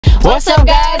What's up,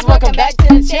 guys? Welcome back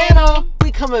to the channel.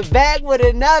 We coming back with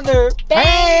another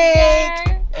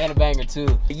prank and a banger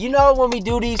too. You know, when we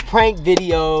do these prank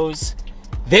videos,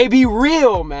 they be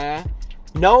real, man.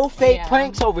 No fake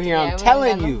pranks over here, I'm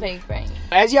telling you. Fake pranks.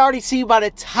 As you already see by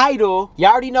the title, you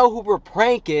already know who we're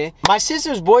pranking. My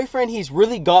sister's boyfriend, he's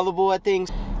really gullible at things.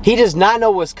 He does not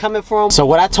know what's coming from him. So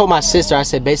what I told my sister, I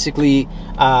said basically,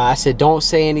 I said don't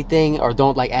say anything or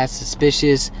don't like act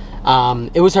suspicious.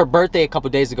 It was her birthday a couple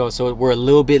days ago, so we're a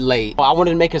little bit late. I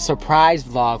wanted to make a surprise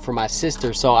vlog for my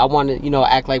sister, so I wanted, you know,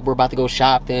 act like we're about to go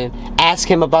shopping, ask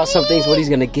him about some things, what he's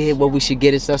gonna get, what we should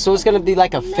get and stuff. So it's gonna be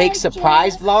like a fake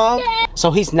surprise vlog.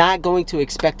 So he's not going to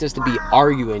expect us to be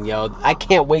arguing, yo. I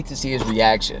can't wait to see his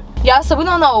reaction. Y'all, so we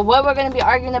don't know what we're gonna be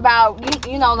arguing about.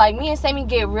 You know, like me and Sammy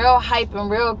get real hype and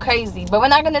real crazy, but we're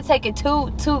not gonna take it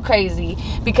too crazy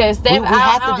because we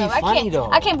have to be funny though.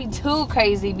 I can't be too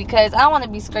crazy because I don't want to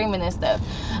be screaming and stuff.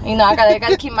 You know, I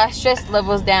gotta keep my stress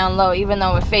levels down low, even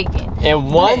though we're faking.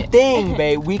 And one thing,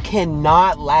 babe, we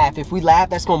cannot laugh. If we laugh,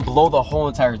 that's gonna blow the whole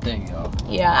entire thing, yo.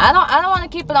 Yeah, I don't want to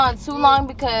keep it on too long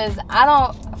because I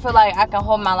don't feel like I can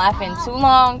hold my laugh in too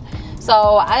long.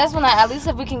 So I just wanna, at least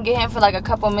if we can get him for like a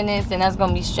couple minutes, then that's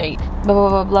gonna be straight.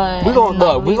 Blah blah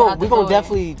blah. We gonna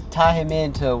definitely tie him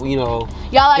into, you know.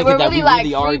 Y'all, like we're really like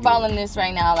freeballing this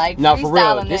right now, like no, for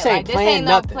real. This ain't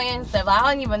no playing stuff. Like,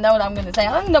 I don't even know what I'm gonna say.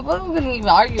 I don't even know what we're gonna even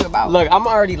argue about. Look, I'm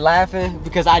already laughing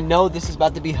because I know this is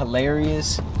about to be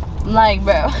hilarious. Like,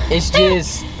 bro, it's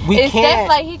just it's can't.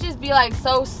 Like he just be like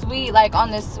so sweet, like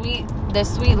on the sweet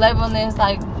levelness,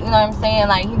 like, you know what I'm saying?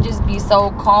 Like he just be so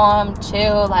calm,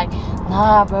 chill, like,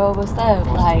 nah, bro, what's up?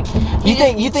 Like, you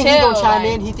think he gonna chime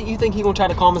in? You think he gonna try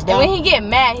to calm us down? And when he get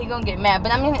mad, he gonna get mad.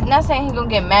 But I mean, not saying he gonna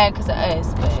get mad because of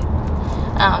us, but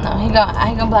I don't know. He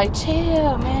gonna be like,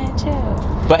 chill, man,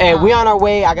 chill. But hey, we on our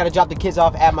way. I gotta drop the kids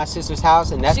off at my sister's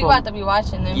house, and that's she about to be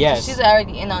watching them. Yes, she's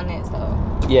already in on it, so.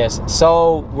 Yes,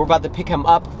 so we're about to pick him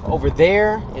up over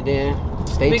there, and then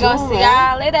stay tuned. We gonna see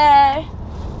y'all later.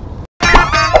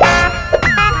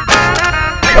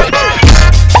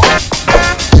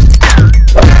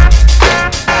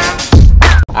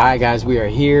 Alright guys, we are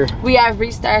here. We have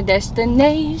reached our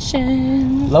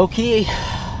destination. Low key,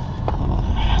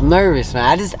 I'm nervous,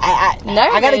 man.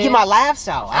 I gotta get my laughs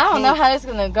out. I don't know how this is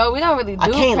gonna go. We don't really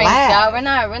do pranks, y'all. We're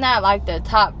not like the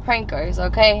top prankers,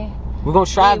 okay? We're gonna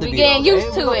strive to be. We getting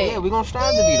used to it. Yeah, we're gonna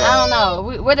strive to be that. I don't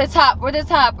know. We're the top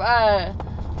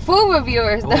food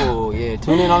reviewers though. Oh yeah,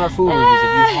 tune in on our food reviews if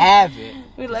you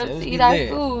haven't. We love to eat our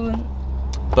food.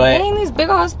 But dang, these big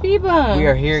old speed bumps. We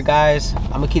are here, guys.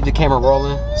 I'm gonna keep the camera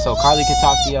rolling so Carly can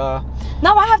talk to y'all.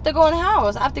 No, I have to go in the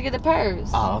house. I have to get the purse.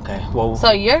 Oh, okay. Well,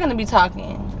 so you're gonna be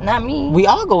talking, not me. We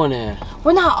all going in.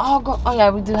 We're not all going. Oh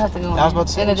yeah, we do have to go in. I was about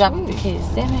to say. Gonna drop the kids.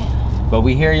 Damn it. But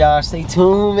we here, y'all. Stay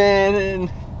tuned, man.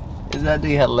 It's gonna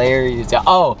be hilarious.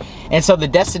 Oh, and so the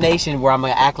destination where I'm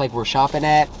gonna act like we're shopping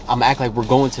at, I'm gonna act like we're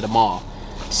going to the mall.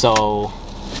 So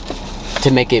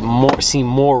to make it seem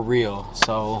more real.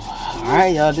 So all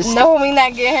right, y'all. No, we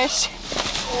not getting her shit.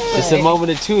 It's a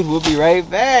moment of truth. We'll be right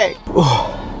back.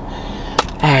 All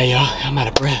right, y'all. I'm out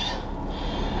of breath.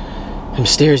 Them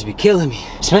stairs be killing me,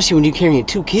 especially when you're carrying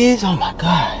 2 kids. Oh my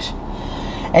gosh.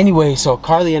 Anyway, so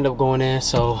Carly ended up going in.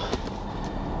 So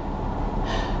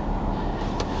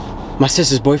my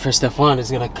sister's boyfriend Stefan is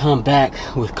gonna come back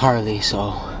with Carly.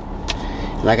 So,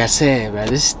 like I said, man,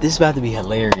 this is about to be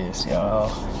hilarious,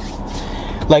 y'all.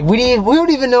 Like we don't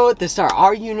even know what to start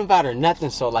arguing about or nothing.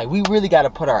 So like we really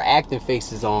gotta put our acting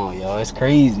faces on, yo. It's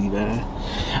crazy, man.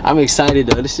 I'm excited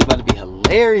though. This is about to be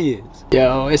hilarious.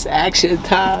 Yo, it's action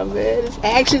time, man. It's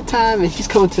action time, and he's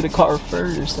coming to the car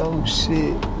first. Oh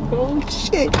shit. Oh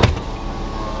shit.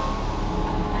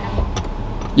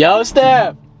 Yo,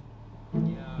 Steph.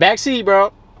 Backseat,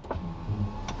 bro.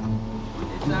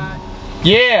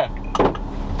 Yeah.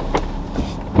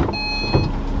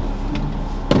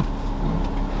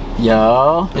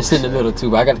 Yo, it's in the middle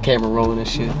too, but I got the camera rolling and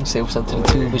shit. Say what's up to the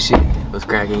tube and shit. What's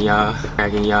cracking, y'all?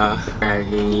 Cracking, y'all?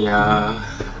 Cracking, y'all?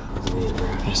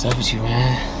 What's up with you,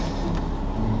 man?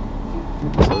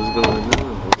 So what's going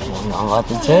on? I'm about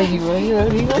to tell you, bro.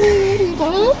 You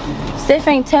ready? Steph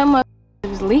ain't tell me he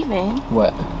was leaving.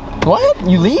 What? What?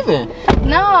 You leaving?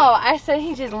 No, I said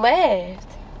he just left.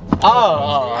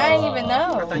 Oh. I didn't even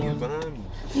know. I thought you was behind me.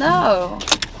 No.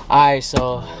 Alright,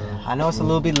 so I know it's a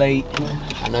little bit late.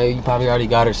 I know you probably already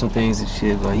got her some things and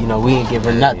shit, but you know, we ain't give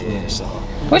her nothing. Yeah. So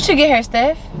What you get her,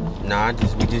 Steph? Nah,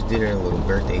 we just did her a little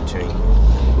birthday treat.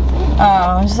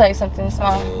 Oh, just like something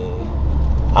small.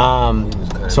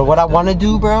 So what I want to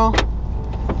do, bro,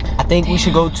 I think we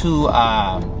should go to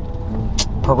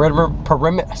Perimeter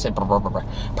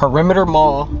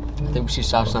Mall I think we should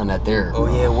stop something at there. Oh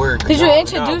yeah, word. Did you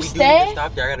introduce Stay?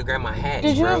 Stop there. I gotta grab my hat.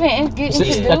 Did you even get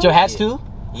introduced? Got your hats too?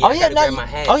 Yeah, oh yeah, grab my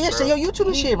hat, oh yeah, bro. say your YouTube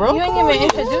and shit, bro. You ain't even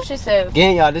introduce yourself.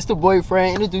 Again, y'all, this the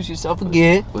boyfriend. Introduce yourself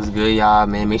again. What's good, y'all,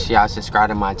 man? Make sure y'all subscribe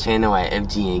to my channel at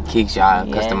FG and Kicks, y'all.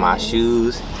 Yes. Customize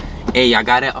shoes. Hey, y'all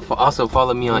gotta also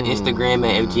follow me on Instagram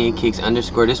at FG and Kicks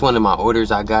 _. This one of my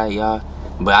orders I got, y'all.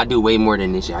 But I do way more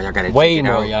than this, y'all. Y'all gotta way check it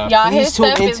more, out. y'all. Y'all, Please his tune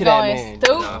stuff is into that, going man.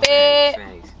 stupid.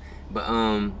 Thanks.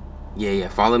 But yeah,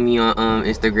 follow me on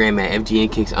Instagram at FG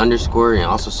and Kicks _ and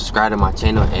also subscribe to my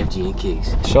channel at FG and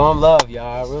Kicks. Show him love,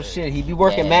 y'all. Real shit. He be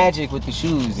working Yeah. magic with the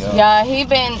shoes, y'all. Yeah,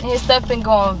 his stuff been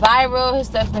going viral. His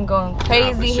stuff been going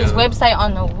crazy. for His sure. website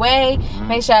on the way.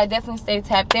 Make sure I definitely stay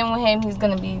tapped in with him.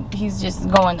 He's just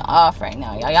going off right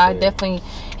now, y'all. Y'all definitely,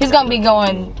 he's gonna be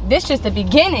going. This just the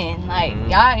beginning. Like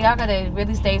y'all gotta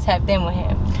really stay tapped in with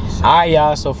him. All right,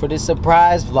 y'all. So for this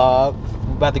surprise vlog,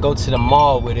 we about to go to the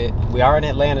mall with it. We are in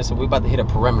Atlanta, so we about to hit a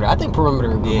perimeter. I think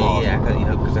perimeter is a good mall. Yeah,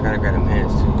 because I gotta grab them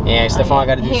hands too. Yeah, Stefan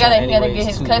got to do He something gotta anyways, get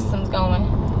his too. customs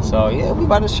going. So yeah, we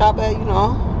about to shop at, you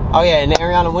know. Oh yeah, and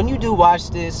Ariana, when you do watch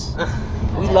this,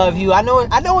 we love you. I know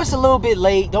it's a little bit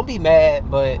late. Don't be mad,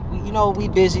 but you know we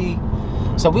busy.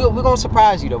 So we're gonna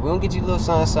surprise you though. We gonna get you a little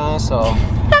son. So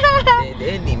They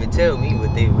didn't even tell me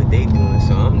what they doing,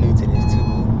 so I'm new to this too.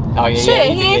 oh yeah, Shit, yeah,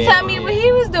 he didn't tell me what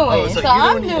he was doing, Oh, so so you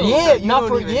I'm don't new. even- Yeah, So you not don't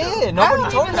for even yeah. know. I Nobody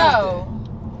don't told even you. know.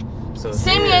 So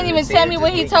Sammy ain't even tell me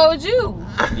what he told you.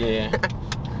 Yeah.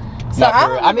 So Not I for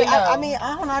don't real. I mean, even know. I mean,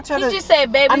 I don't know. I try He to. just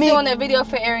said, "Baby, I mean- doing a video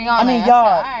for Ariana." I mean, said, y'all,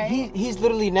 "Alright." he's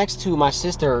literally next to my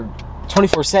sister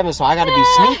 24/7, so I gotta be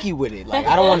sneaky with it. Like,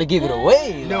 I don't want to give it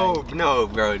away. Like. No,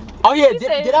 bro. Oh yeah, He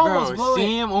said- did I almost blow Bro, it?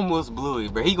 Sam almost blew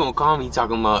it, bro. He gonna call me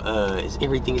talking about is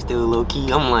everything still low key?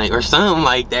 I'm like, or something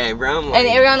like that, bro. I'm like, And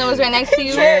Ariana was right next to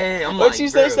you. Yeah, I'm What like, you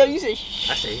say? bro. So you say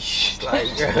shh. I say shh, like,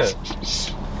 bro.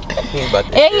 He about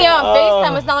to And he on Oh.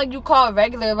 FaceTime. It's not like you call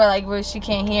regular, but like where she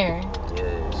can't hear.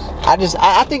 Yes. I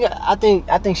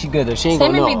think she good though. She ain't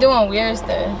Sammy gonna be know. doing weird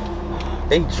stuff.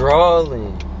 They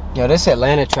drawing. Yo, this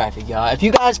Atlanta traffic, y'all. If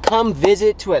you guys come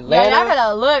visit to Yeah, Atlanta, y'all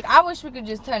gotta look. I wish we could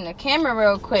just turn the camera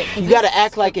real quick. 'cause you gotta it's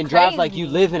act like and drive like crazy. you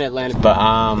live in Atlanta. But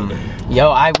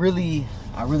yo, I really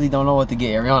don't know what to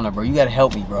get Ariana, bro. You gotta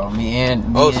help me, bro. Me and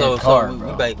So Car,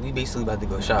 bro. we basically about to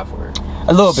go shop for her.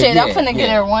 A little bit. Shit, yeah, I'm finna get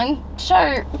yeah. her one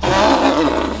shirt.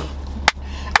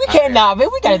 We can't nah, man.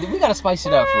 We gotta spice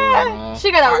it up for real, man.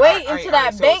 She gotta Alright, wait alright, until that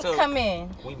alright, bank so- come in.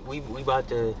 We about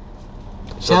to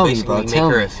Tell me, basically bro, make tell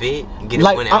her me. a fit and get her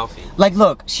Like, one outfit. like,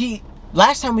 look,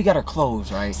 last time we got her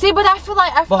clothes, right? See, but I feel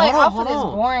like outfit is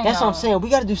boring. That's what I'm though. saying. We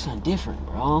gotta do something different,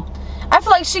 bro. I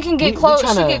feel like she can get We clothes. She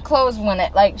tryna- get clothes when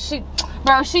it like she,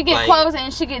 bro. She get Like- clothes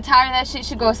and she get tired of that shit.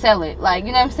 She go sell it. Like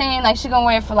you know what I'm saying? Like she gonna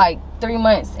wear it for like 3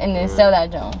 months and then sell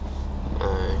that joint.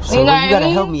 So You know you what I gotta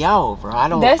mean? help me out, bro.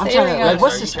 I'm That's trying the to, area. like,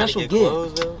 what's So the you trying to special get gift?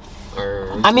 clothes, though?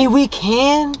 Or I mean, we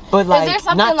can, but Is there like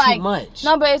something not like too much.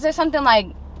 no? But is there something like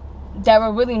that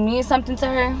would really mean something to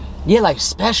her? Yeah, like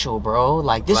special, bro.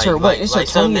 Like this her what? like, It's like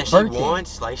her something 20th that birthday. She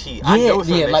wants, like she. Yeah, I know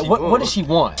something yeah. that Like she what wants. does she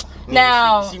want?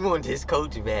 Now- she wants his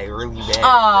Coach bag really bad.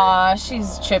 Aw,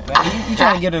 she's tripping. You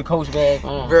trying to get her the Coach bag?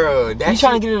 Bro, that You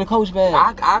trying to get her the Coach bag?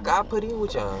 I put in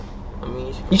with y'all. I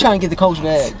mean, You trying to get the Coach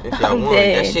bag? if y'all I'm want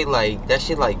dead. that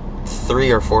shit like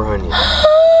 300 or 400.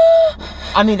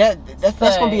 I mean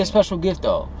that's gonna be a special gift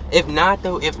though. If not,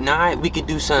 we could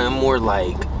do something more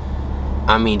like,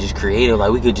 I mean, just creative.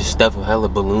 Like we could just stuff a hella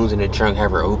balloons in the trunk,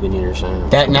 have her open it or something.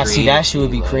 That Some now see that creative shit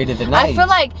would be like- creative and nice. I feel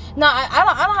like no,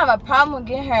 I don't have a problem with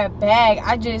getting her a bag.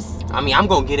 I just I mean, I'm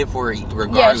gonna get it for her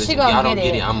regardless. she If gonna y'all don't get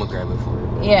get it. it, I'm gonna grab it for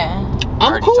her. yeah. I'm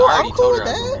already- cool. I already I'm cool told with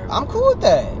her I'm gonna that. grab it. I'm cool with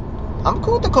that. I'm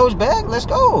cool with the Coach bag. Let's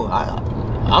go.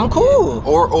 I'm cool.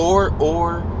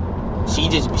 Or she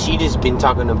just been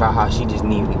talking about how she just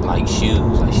need like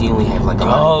shoes. Like she only have like a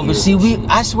lot Oh, of but heels see,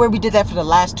 and I swear we did that for the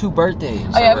last 2 birthdays.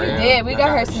 Oh yeah, we Somewhere. did. We I got got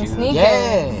her her some shoes. sneakers.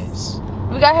 Yes.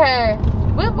 We got her.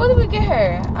 What did we get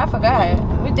her? I forgot.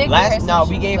 We did get her some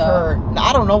we shoes, gave though. her.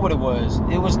 I don't know what it was.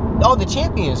 It was the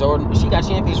champions, or she got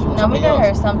champions from No, we somebody got her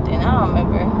else. something. I don't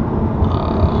remember.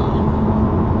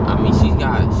 I mean, she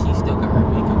still got her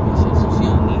makeup and shit, so she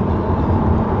don't need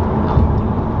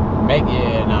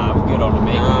Nah, we good on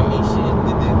the You know what I mean?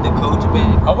 Shit, the Coach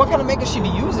bag. Oh, what kind of makeup she be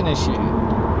using and shit?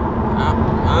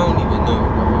 I don't even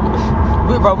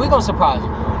know, bro. We gonna surprise her,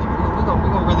 bro. We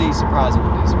gonna really surprise her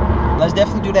with this, bro. Let's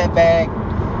definitely do that bag.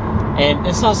 And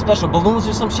it's something special. Balloons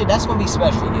or some shit, that's gonna be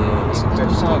special. Yeah, Let's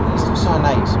do something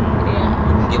nice. Yeah.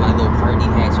 You can get like little party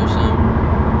hats or something.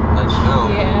 Like,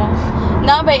 no. Yeah.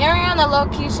 No, but Ariana low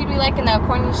key, she be liking that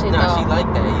corny shit Nah, though. she like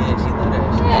that. Yeah, she like that.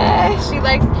 Yeah, she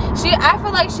likes. I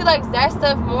feel like she likes that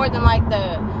stuff more than like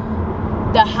the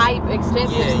the hype,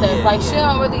 expensive stuff. Like she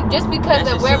don't really, just because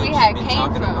of where we had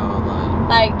came from.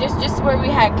 Like just where we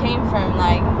had came from.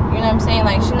 Like, you know what I'm saying?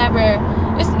 Like she never.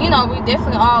 It's, you know, we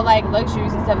definitely all like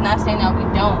luxuries and stuff. Not saying that we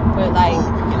don't, but like.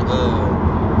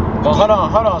 Well, hold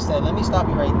on, Steph. Let me stop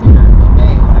you right there.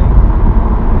 Okay, like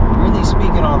really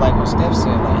speaking on like what Steph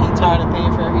said. Like he tired of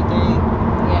paying for everything.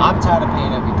 Yeah. I'm tired of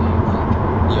paying everything.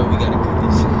 Like, yo, we gotta cut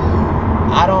this.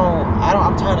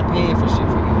 I'm tired of paying for shit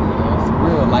for you, for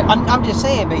real. Like, I'm just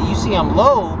saying, but you see, I'm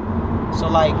low, so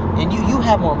like, and you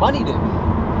have more money than me,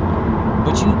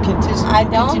 but you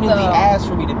continually ask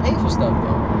for me to pay for stuff,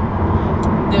 though.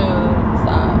 Dude,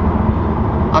 stop.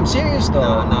 I'm serious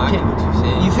though. No, I get what you're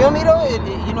saying. You feel me though?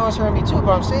 You know it's hurting me too,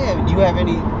 but I'm saying, do you have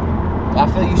any? I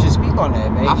feel you should speak on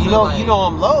that, man. You know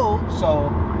I'm low, so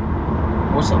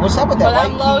what's up with that? But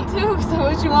I'm low too, so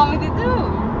what you want me to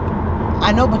do?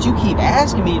 I know, but you keep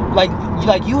asking me, like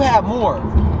you have more.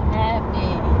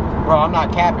 Bro, I'm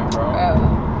not capping, bro.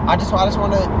 I just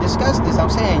want to discuss this. I'm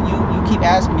saying you keep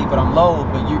asking me, but I'm low.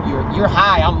 But you're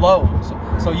high. I'm low.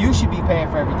 So you should be paying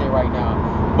for everything right now.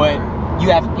 But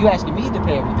you asking me to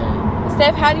pay everything.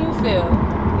 Steph, how do you feel?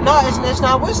 No, it's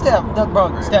not with Steph,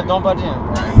 bro. Steph, don't budge in.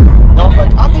 Don't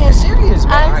budge. I'm being serious,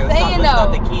 man. I'm saying though. Let's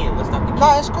stop the kid.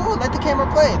 No, it's cool. Let the camera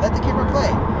play. Let the camera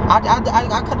play. I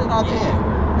cut it out there.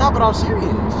 No, but I'm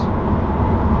serious.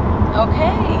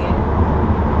 Okay.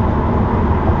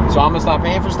 So I'm gonna stop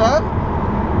paying for stuff?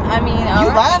 I mean, you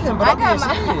laughing, but I'm being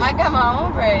serious. I got my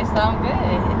own bread, so I'm good.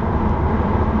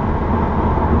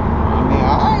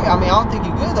 I mean, I don't think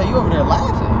you're good though. You over there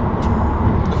laughing.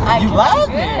 You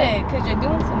laughing? I'm good, cause you're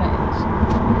doing too much.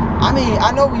 I mean,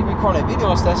 I know we recorded a video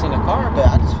and stuff in the car, but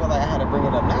I just feel like I had to bring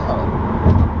it up now.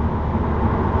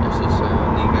 That's just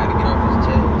he gotta get off his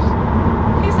chest.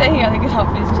 He said he gotta get off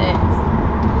his chest.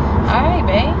 Alright,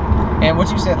 babe. And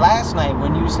what you said last night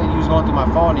when you said you was going through my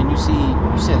phone and you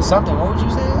said something, what would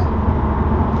you say?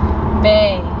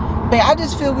 Babe, I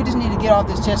just feel we just need to get off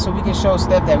this chest so we can show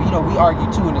Steph that, you know, we argue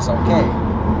too and it's okay.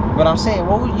 But I'm saying,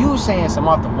 you were saying some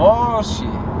off the wall shit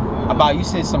about, you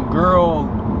said some girl,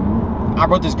 I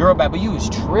wrote this girl back, but you was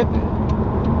tripping.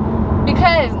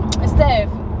 Because, Steph,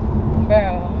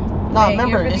 bro. No,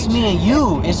 remember, really it's me and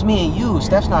you. It's me and you.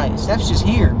 Steph's just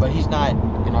here, but he's not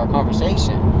in our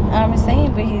conversation. I'm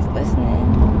saying, but he's listening.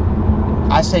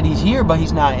 I said he's here, but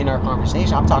he's not in our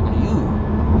conversation. I'm talking to you.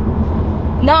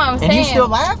 No, I'm saying. And you still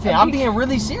laughing. I'm being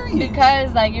really serious.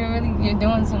 Because, like, you're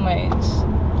doing too much.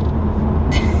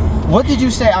 What did you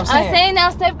say? I'm saying now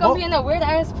Steph gonna be in a weird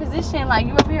ass position. Like,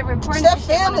 you up here recording. Steph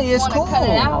family is cool. Cut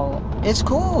it out. It's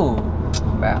cool.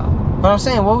 Bro. But I'm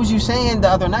saying, what was you saying the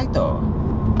other night, though?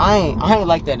 I ain't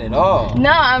like that at all.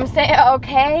 No, I'm saying,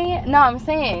 okay. No, I'm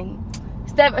saying.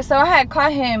 Steph, so I had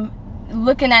caught him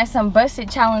looking at some busted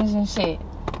challenge and shit.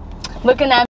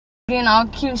 Looking at getting all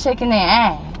cute, shaking their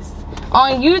ass.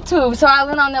 On YouTube. So I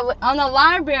went on the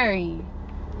library.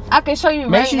 I can show you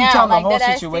Make right sure now. you tell like, the whole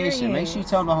situation. Make sure you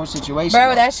tell the whole situation.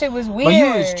 Bro, that shit was weird. But you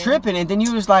was tripping and then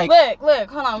you was like... Look,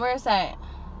 hold on, where's that?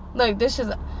 Look, this is...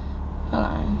 Hold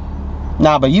on.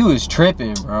 Nah, but you was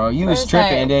tripping, bro. You was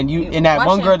tripping. And then and that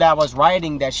one girl that was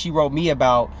writing that she wrote me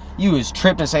about, you was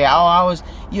tripping, saying, oh, I was...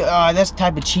 that's the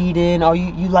type of cheating. Oh,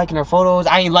 you liking her photos?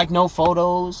 I ain't like no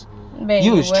photos. Baby,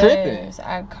 you was tripping.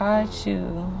 I caught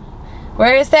you.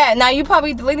 Where is that? Now you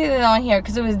probably deleted it on here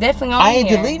because it was definitely on here. I ain't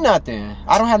delete nothing.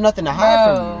 I don't have nothing to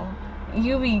hide from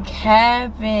you. You be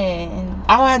capping.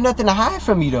 I don't have nothing to hide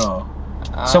from you though.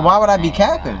 So why would I be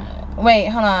capping? Wait,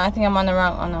 hold on. I think I'm on the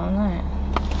wrong. Oh no, I'm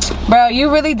not. Bro,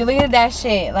 you really deleted that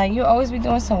shit. Like you always be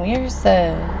doing some weird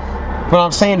stuff. But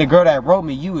I'm saying the girl that wrote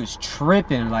me, you was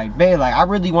tripping, like, babe, like I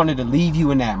really wanted to leave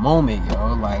you in that moment,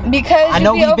 yo, like. Because I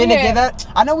know we've been together.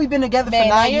 I know we've been together for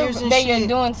 9 years and shit. You're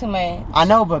doing too much. I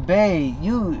know, but babe,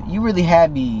 you really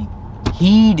had me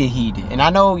heated, and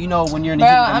I know, you know, when you're in the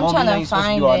heat of the moment, you ain't supposed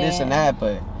to do all this and that,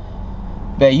 but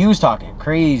babe, you was talking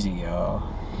crazy, yo.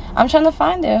 I'm trying to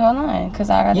find it. Hold on, cause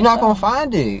I got. You're not gonna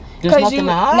find it. There's nothing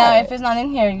to hide. Now, if it's not in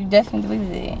here, you definitely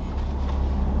deleted it.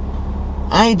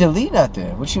 I ain't delete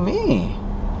nothing. What you mean?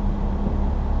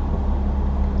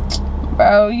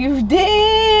 Bro, you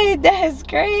did. That's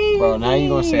crazy. Bro, now you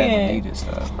gonna say I deleted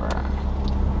stuff, bro.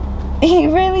 He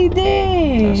really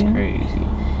did. That's crazy.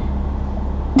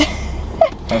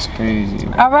 That's crazy.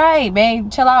 Alright, babe.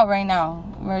 Chill out right now.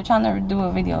 We're trying to do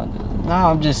a video, dude. No,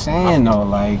 I'm just saying though,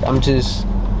 like, I'm just...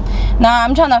 Nah,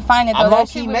 I'm trying to find it though. I'm that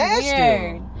shit was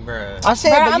weird. Bruh. I'm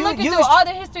saying, but I'm looking through all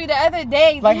the history the other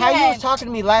day. Like how you was talking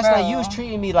to me last night, you was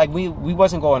treating me like we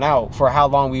wasn't going out for how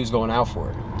long we was going out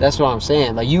for. That's what I'm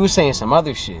saying. Like you was saying some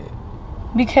other shit.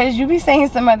 Because you be saying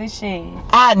some other shit.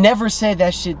 I never said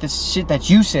that shit. The shit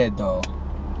that you said though.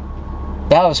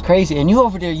 That was crazy. And you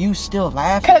over there, you still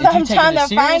laughing? Because I'm trying to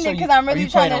find it. Because I'm really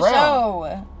trying to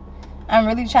show. I'm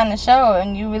really trying to show,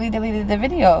 and you really deleted the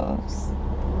videos.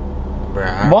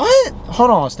 Bruh. What?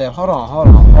 Hold on, Steph. Hold on.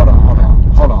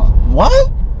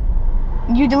 What?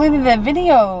 You deleted the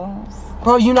videos.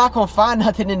 Bro, you're not gonna find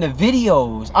nothing in the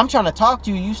videos. I'm trying to talk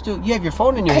to you. You have your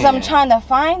phone in your hand. Because I'm trying to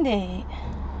find it.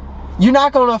 You're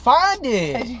not gonna find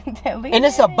it. You deleted And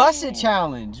it's a busted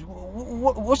challenge.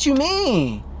 What you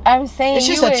mean? I'm saying it's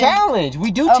just a challenge. We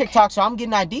do TikTok, so I'm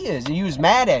getting ideas, and you was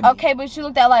mad at me. Okay, but you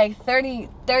looked at like 30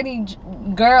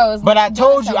 girls. But I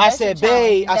told you, I said,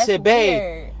 babe,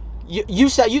 Weird. you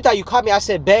said, you thought you caught me. I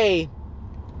said, babe,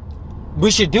 we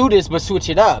should do this, but switch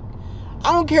it up.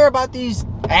 I don't care about these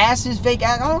asses, fake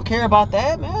ass. I don't care about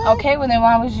that, man. Okay, well then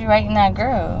why was you writing that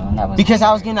girl? That was because weird.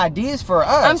 I was getting ideas for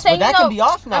us. I'm saying, but that can be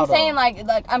off now.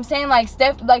 I'm saying like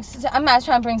Steph. Like I'm not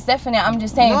trying to bring Steph in there. I'm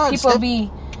just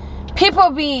saying people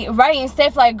be writing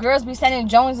stuff like girls be sending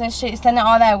Jones and shit, sending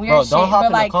all that weird shit.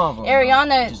 But like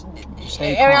Ariana,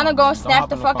 Ariana gonna snap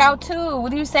the fuck out too.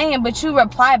 What are you saying? But you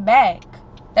reply back.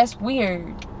 That's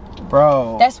weird,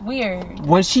 bro. That's weird.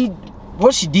 When she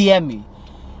DM'd me,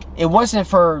 it wasn't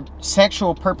for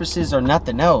sexual purposes or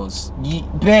nothing else.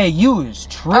 Babe, you is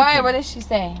tripping. All right, what did she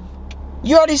say?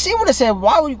 You already see what it said.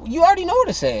 Why would you already know what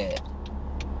it said?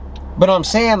 But I'm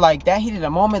saying like that heated a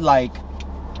moment like.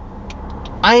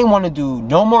 I ain't want to do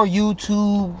no more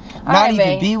YouTube, not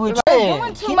even be with you.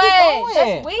 Doing too much.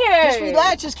 That's weird. Just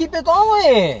relax, just keep it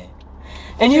going.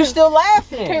 And you still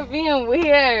laughing. You're being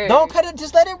weird. Don't cut it,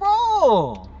 just let it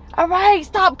roll. All right,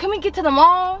 stop. Can we get to the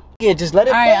mall? Yeah, just let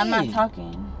it play. All right, I'm not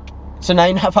talking. So now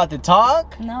you're not about to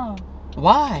talk? No.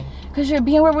 Why? Because you're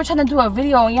being weird. We're trying to do a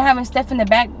video and you're having Steph in the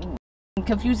back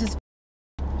confused as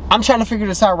I'm trying to figure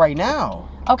this out right now.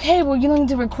 Okay, well, you don't need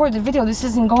to record the video. This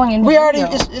isn't going in the video.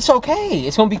 It's okay.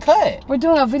 It's going to be cut. We're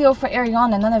doing a video for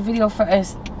Ariana, not a video for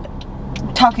us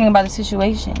talking about the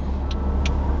situation.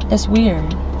 That's weird.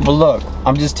 But look,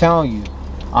 I'm just telling you.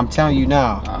 I'm telling you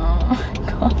now. Oh, my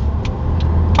God.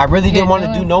 I really didn't want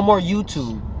to do no more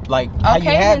YouTube. Like, how you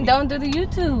had then don't do the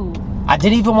YouTube. I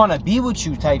didn't even want to be with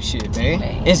you type shit, babe.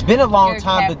 It's been a long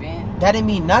time, but that didn't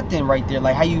mean nothing right there.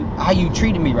 Like, how you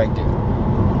treated me right there.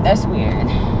 That's weird.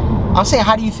 I'm saying,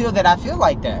 how do you feel that I feel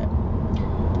like that?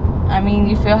 I mean,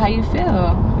 you feel how you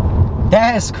feel.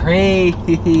 That's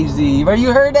crazy. Bro,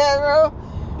 you heard that, bro?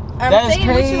 That's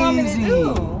crazy. What you want me to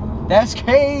do? That's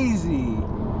crazy.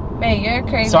 Man, you're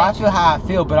crazy. So I feel how I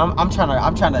feel, but I'm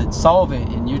trying to solve it,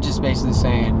 and you're just basically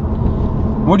saying,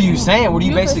 what are you saying? What are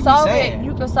you basically saying?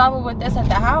 You can solve it with us at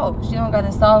the house. You don't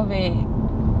gotta solve it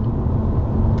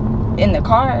in the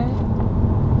car.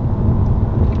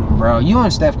 Bro, you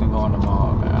and Steph can go in the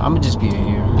mall, man. I'ma just be in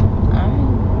here.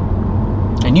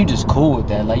 Alright. And you just cool with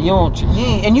that. Like,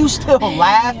 and you still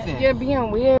laughing. You're being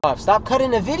weird. Stop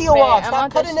cutting the video off.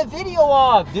 Stop cutting the video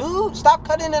off, dude. Stop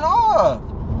cutting it off.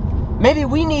 Maybe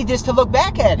we need this to look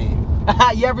back at it.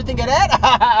 You ever think of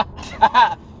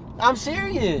that? I'm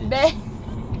serious.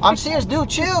 I'm serious, dude.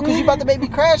 Chill, because you about to make me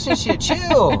crash and shit.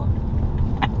 Chill.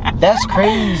 That's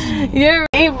crazy.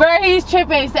 Bro, he's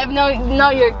tripping. Except no,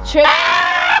 you're tripping.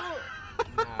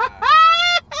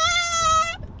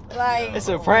 Like, it's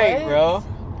a prank, bro.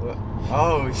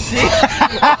 Oh shit.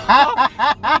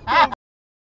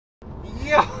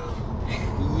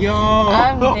 Yo.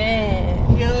 I'm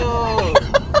dead. Yo.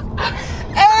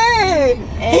 Hey,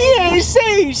 he ain't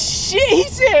say shit. He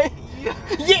said,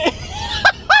 yeah.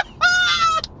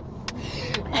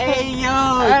 Hey,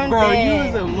 yo, bro, you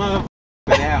was a motherfucker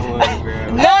for that one, bro.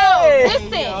 No,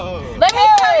 listen. Let me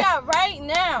tell y'all right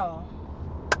now.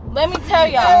 Let me tell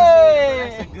y'all.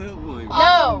 That's a good one.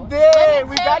 No.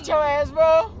 We got your ass,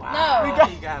 bro. Wow. No.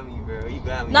 You got me, bro. You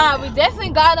got me. Nah, we definitely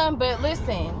got him, but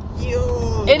listen.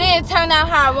 Yo. It didn't turn out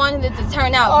how I wanted it to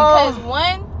turn out. Because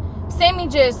one, Sammy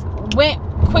just went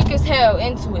quick as hell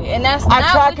into it. And that's I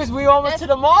tried because we almost to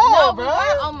the mall, bro. No, we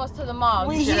weren't almost to the mall.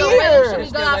 We here. here. We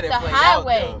got off the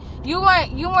highway. You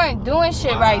weren't doing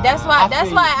shit right. That's why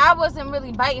I wasn't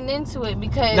really biting into it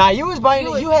because you was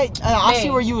biting. I see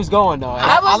where you was going though.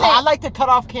 I like to cut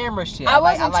off camera shit. I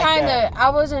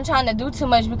wasn't trying to do too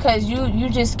much because you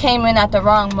just came in at the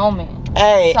wrong moment.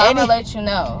 Hey, so I'm gonna let you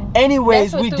know.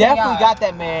 Anyways, we definitely got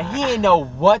that man. He didn't know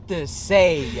what to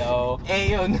say, yo.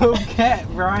 Hey, yo, no cat,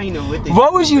 bro. I ain't know what to say.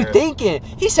 What was you thinking?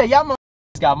 He said, y'all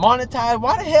got monetized.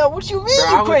 Why the hell? What you mean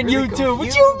you quit YouTube?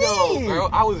 What you mean? Bro,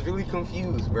 I was really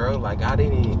confused, bro. Like, I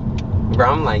didn't...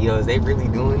 Bro, I'm like, yo, is they really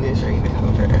doing this right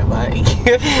now, bro? Like,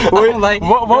 I'm like,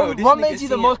 what made you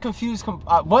the most confused?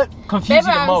 What confused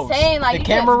you the most? I'm saying, like, the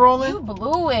camera rolling? You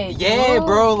blew it. Yeah,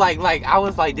 bro. Like, I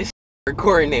was like, this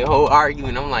recording that whole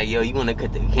argument. I'm like, yo, you wanna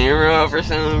cut the camera off or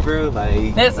something, bro?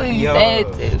 Like, That's what you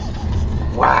said too.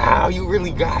 Wow, you really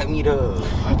got me though.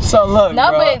 So look, No,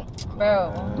 bro, but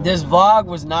bro, this vlog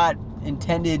was not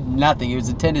intended nothing. It was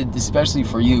intended especially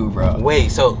for you, bro. Wait,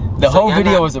 so the whole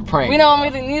video was a prank. we don't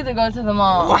really need to go to the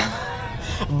mall.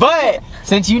 But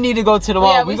since you need to go to the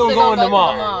mall, Yeah, we we gonna still go in gonna the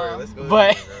go to mall. the mall. Let's go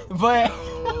But there,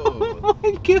 oh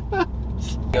my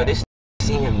gosh. yo, this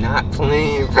see him not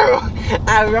playing, bro.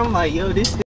 I'm like, yo,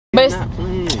 this But not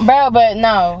playing. bro, but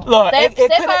no. Look,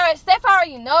 Steph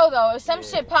already know though. If some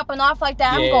shit popping off like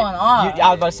that, I'm going off. I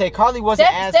was about to say Carly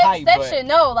wasn't as hype, Steph but should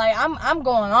know. Like I'm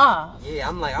going off. Yeah,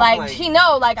 I'm like He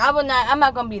know. Like I'm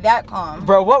not gonna be that calm.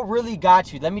 bro, what really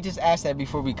got you? Let me just ask that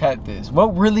before we cut this.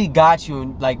 What really got you?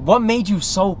 And like, what made you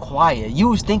so quiet? You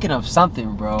was thinking of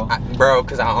something, bro. Bro,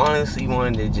 because I honestly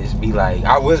wanted to just be like,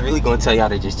 I was really gonna tell y'all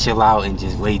to just chill out and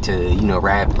just wait to, you know,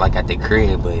 rap like at the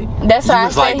crib, but That's he why I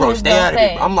was said like, he bro, was stay gonna out of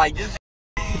say. it. I'm like,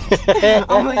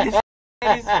 I'm like, this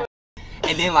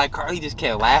and then like Carly just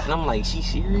kept laughing. I'm like, she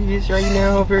serious right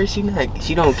now, bro? She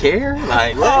don't care?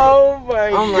 Like, what? Oh my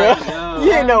I'm god. like, yo.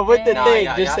 You didn't know what to Nah, think.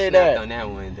 y'all Just say snapped that. on that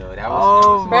one though. That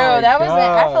Oh was Bro, that my wasn't.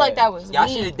 I feel God. like that was y'all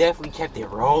should weak. have definitely kept it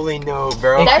rolling though,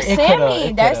 bro. That's It coulda, Sammy.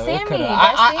 it That's coulda, it Sammy. coulda.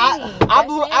 That's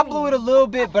Sammy. I blew it a little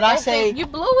bit, but I say you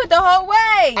blew it the whole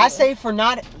way. I say for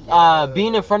not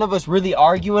being in front of us really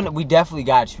arguing, we definitely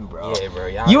got you, bro. Yeah, bro.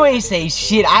 Y'all You really ain't did say this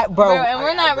shit. shit. Bro, and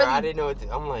we're not bro, really. I didn't know what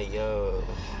to, I'm like, yo.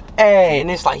 Hey, And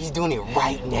it's like he's doing it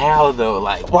right now though.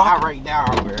 Like, why right now,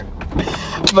 bro?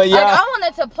 but yeah. Like, I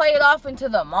wanted to play it off into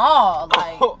the mall.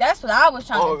 Like, that's what I was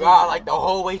trying to do. Oh god, like the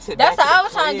whole way to. That's back how to I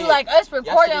was trying to do, crib. like, us Y'all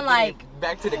recording, should've like. been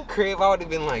back to the crib. I would have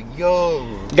been like,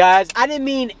 yo. Guys, I didn't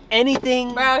mean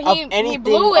anything Bro, of he anything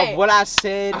blew it. of what I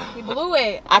said. He blew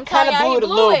it. I I'm telling kinda y'all, blew he it a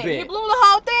little it. bit. He blew the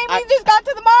whole thing. We just got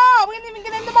to the mall. We didn't even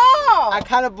get in the mall. I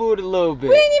kind of blew it a little bit.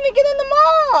 We didn't even get in the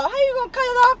mall. How you gonna cut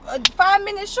it off a 5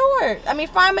 minute short? I mean,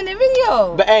 5 minute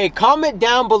video. But hey, comment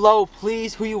down below,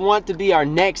 please, who you want to be our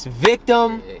next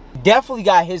victim. Yeah. Definitely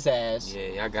got his ass. Yeah,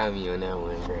 y'all got me on that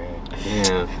one, bro.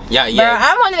 Damn. Yeah, Bro, yeah.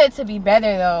 I wanted it to be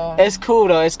better though. It's cool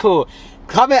though. It's cool.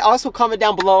 Also comment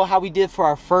down below how we did for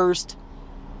our first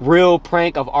real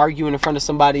prank of arguing in front of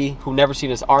somebody who never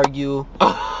seen us argue.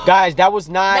 Guys, that was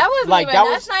not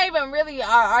That's not even really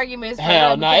our arguments.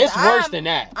 hell no. It's worse than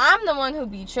that. I'm the one who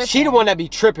be tripping. She the one that be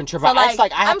tripping. So, It's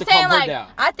like I have to calm her like, down.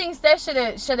 I think Steph should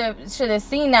have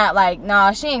seen that. Like,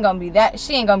 nah, she ain't gonna be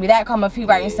that calm if he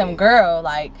writing some girl.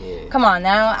 Like, come on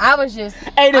now. I was just.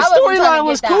 Hey, the I wasn't trying storyline to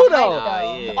was get cool that though.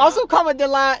 hype, Yeah. Also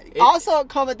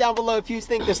comment down below if you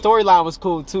think the storyline was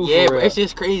cool too. Yeah, for but real. it's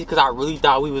just crazy because I really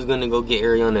thought we was gonna go get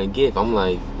Ariana a gift. I'm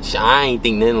like, I ain't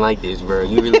think nothing like this, bro.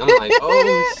 You really? I'm like,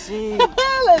 oh shit.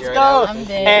 Let's Yeah, go. I'm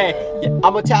dead. Hey,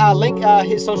 I'm gonna link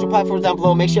his social platforms down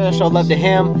below. Make sure to show love to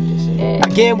him. Yeah.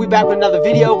 Again, we back with another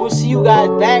video. We'll see you guys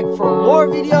back for more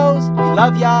videos. We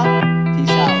love y'all. Peace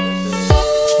out.